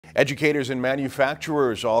Educators and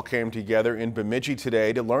manufacturers all came together in Bemidji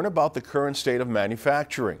today to learn about the current state of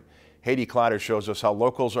manufacturing. Haiti Clatter shows us how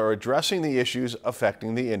locals are addressing the issues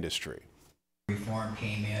affecting the industry.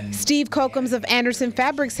 Steve Kokums of Anderson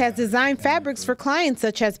Fabrics has designed fabrics for clients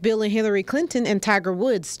such as Bill and Hillary Clinton and Tiger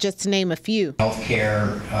Woods, just to name a few.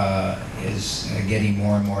 Healthcare is getting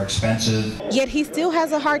more and more expensive. Yet he still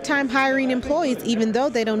has a hard time hiring employees, even though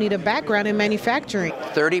they don't need a background in manufacturing.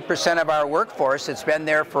 30% of our workforce has been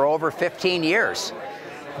there for over 15 years.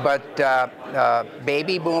 But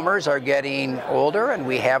baby boomers are getting older, and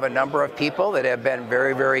we have a number of people that have been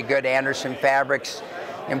very, very good Anderson Fabrics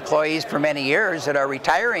employees for many years that are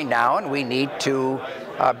retiring now, and we need to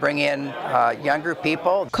bring in younger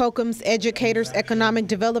people. Kokums, educators, economic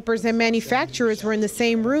developers, and manufacturers were in the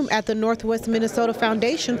same room at the Northwest Minnesota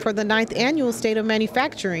Foundation for the 9th Annual State of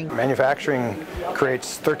Manufacturing. Manufacturing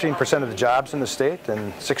creates 13% of the jobs in the state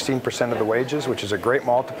and 16% of the wages, which is a great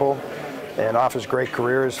multiple, and offers great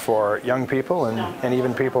careers for young people and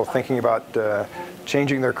even people thinking about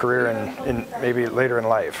changing their career in maybe later in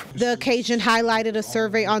life. The occasion highlighted a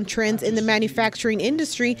survey on trends in the manufacturing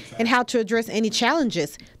industry and how to address any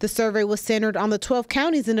challenges. The survey was centered on the 12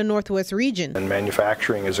 counties in the Northwest region. And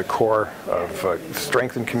manufacturing is a core of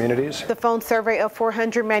strength in communities. The phone survey of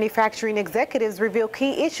 400 manufacturing executives revealed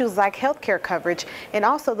key issues like health care coverage and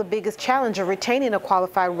also the biggest challenge of retaining a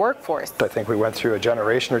qualified workforce. I think we went through a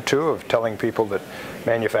generation or two of telling people that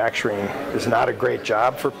manufacturing is not a great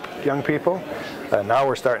job for young people. Now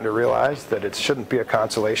we're starting to realize that it shouldn't be a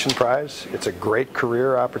consolation prize. It's a great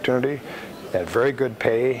career opportunity and very good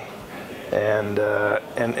pay, and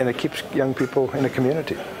it keeps young people in the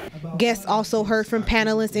community. Guests also heard from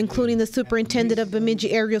panelists, including the superintendent of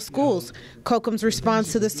Bemidji Area Schools. Kokums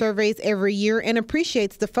responds to the surveys every year and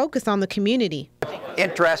appreciates the focus on the community.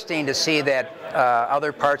 Interesting to see that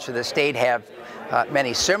other parts of the state have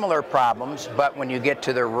many similar problems, but when you get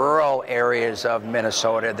to the rural areas of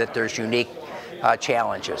Minnesota, that there's unique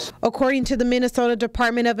challenges. According to the Minnesota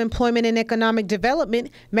Department of Employment and Economic Development,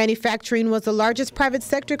 manufacturing was the largest private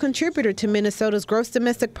sector contributor to Minnesota's gross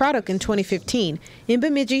domestic product in 2015. In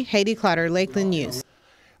Bemidji, Haiti Clatter, Lakeland News.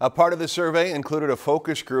 A part of the survey included a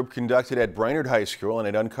focus group conducted at Brainerd High School, and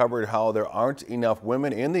it uncovered how there aren't enough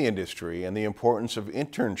women in the industry and the importance of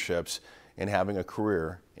internships in having a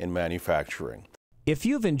career in manufacturing. If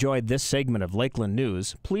you've enjoyed this segment of Lakeland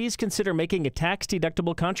News, please consider making a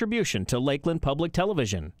tax-deductible contribution to Lakeland Public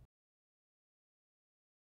Television.